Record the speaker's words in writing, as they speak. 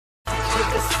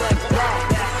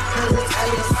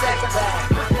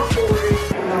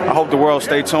I hope the world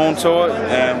stay tuned to it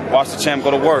and watch the champ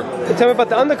go to work. So tell me about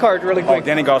the undercard really quick. Oh,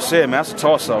 Danny Garcia, man, that's a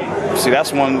toss-up. See,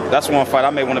 that's one fight I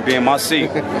may want to be in my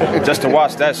seat just to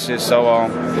watch that shit. So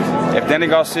if Danny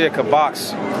Garcia could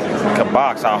box,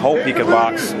 I hope he could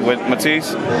box with Matisse.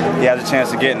 He has a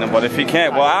chance of getting him. But if he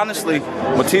can't, well, honestly,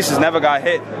 Matisse has never got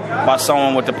hit by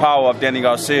someone with the power of Danny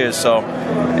Garcia. So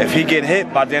if he get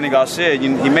hit by Danny Garcia, he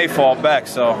may fall back.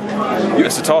 So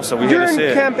it's a toss-up. We You're here to see in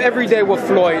it. camp every day with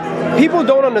Floyd. People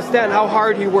don't understand how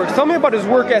hard he works. Tell me about his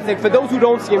work ethic for those who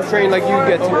don't see him train like you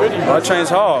get to. Well, he trains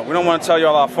hard. We don't want to tell you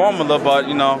all our formula, but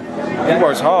you know, he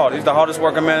works hard. He's the hardest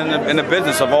working man in the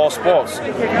business of all sports: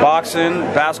 boxing,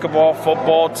 basketball,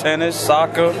 football, tennis,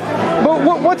 soccer.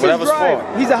 But what's his drive?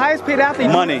 Sport. He's the highest paid athlete.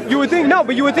 Money. You would think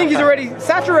but you would think he's already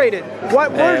saturated. Where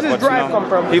does his drive come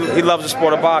from? He loves the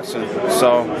sport of boxing.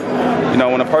 So, you know,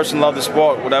 when a person loves the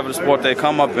sport, whatever the sport they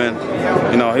come up in,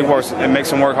 you know, he works. It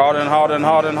makes him work harder and harder and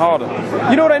harder and harder.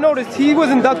 You know what I noticed? He was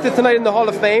inducted tonight in the Hall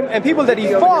of Fame, and people that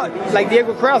he fought, like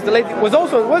Diego Corrales, was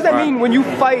also. What does that mean when you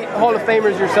fight Hall of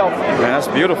Famers yourself? Man, that's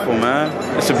beautiful, man.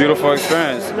 It's a beautiful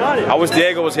experience. I wish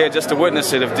Diego was here just to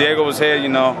witness it. If Diego was here, you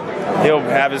know, he'll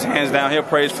have his hands down. He'll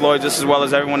praise Floyd just as well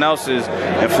as everyone else is,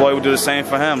 and Floyd would do the same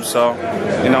for him. So,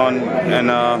 you know,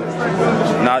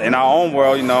 not in our own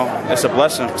world, you know, it's a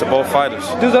blessing to both fighters.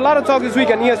 There's a lot of talk this week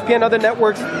on ESPN, other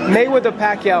networks, Mayweather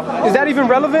Pacquiao. Is that even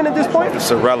relevant at this point?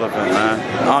 It's irrelevant, man.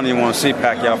 I don't even want to see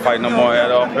Pacquiao fight no more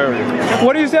at all, period.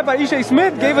 What do you say about Ishe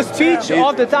Smith? Gave a speech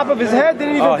off the top of his head,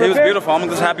 didn't even prepare. He was beautiful. I'm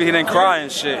just happy he didn't cry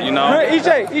and shit, you know.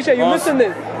 Ishe, you're missing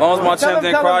this. As long as my champ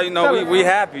didn't cry, you know, we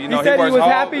happy. You know, he said works he was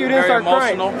hard, happy you didn't start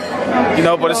crying. You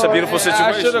know, but it's a beautiful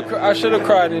situation. I should have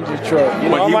cried in Detroit. You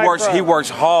know, but he works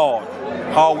hard.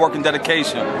 Hard work and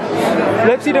dedication.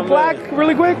 Let's see the plaque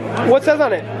really quick. What says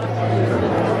on it?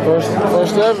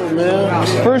 First ever,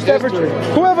 man. First ever.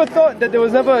 Whoever thought that there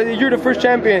was never you're the first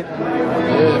champion?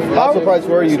 Yeah. How surprised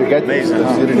were you to get this?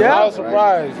 Yeah, I was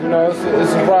surprised. You know, it's a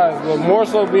surprise, but more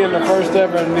so being the first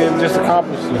ever and then just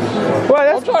accomplishing it.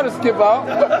 Well, I'm trying to skip out.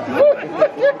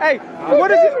 Hey,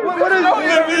 what is it? What is?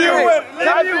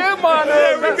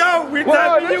 There we go. We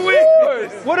tapping you in.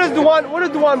 What does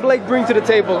Dewan Blake bring to the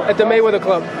table at the Mayweather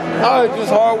Club? Oh, it's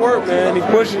just hard work, man. He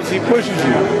pushes you.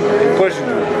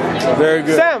 Very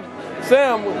good.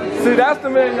 Sam, see, that's the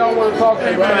man y'all want to talk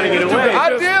to. Trying to get away. I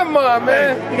did mine,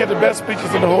 man. He got the best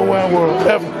speeches in the whole wide world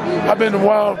ever. I've been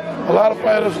around a lot of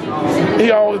fighters.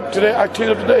 I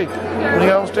cleaned up today. When he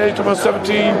got on stage, talking about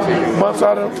 17 months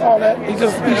out of all that, he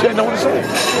didn't know what to say.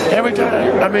 Every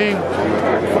time. I mean,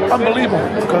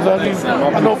 unbelievable. Because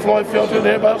I know Floyd felt it and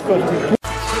everybody else felt it.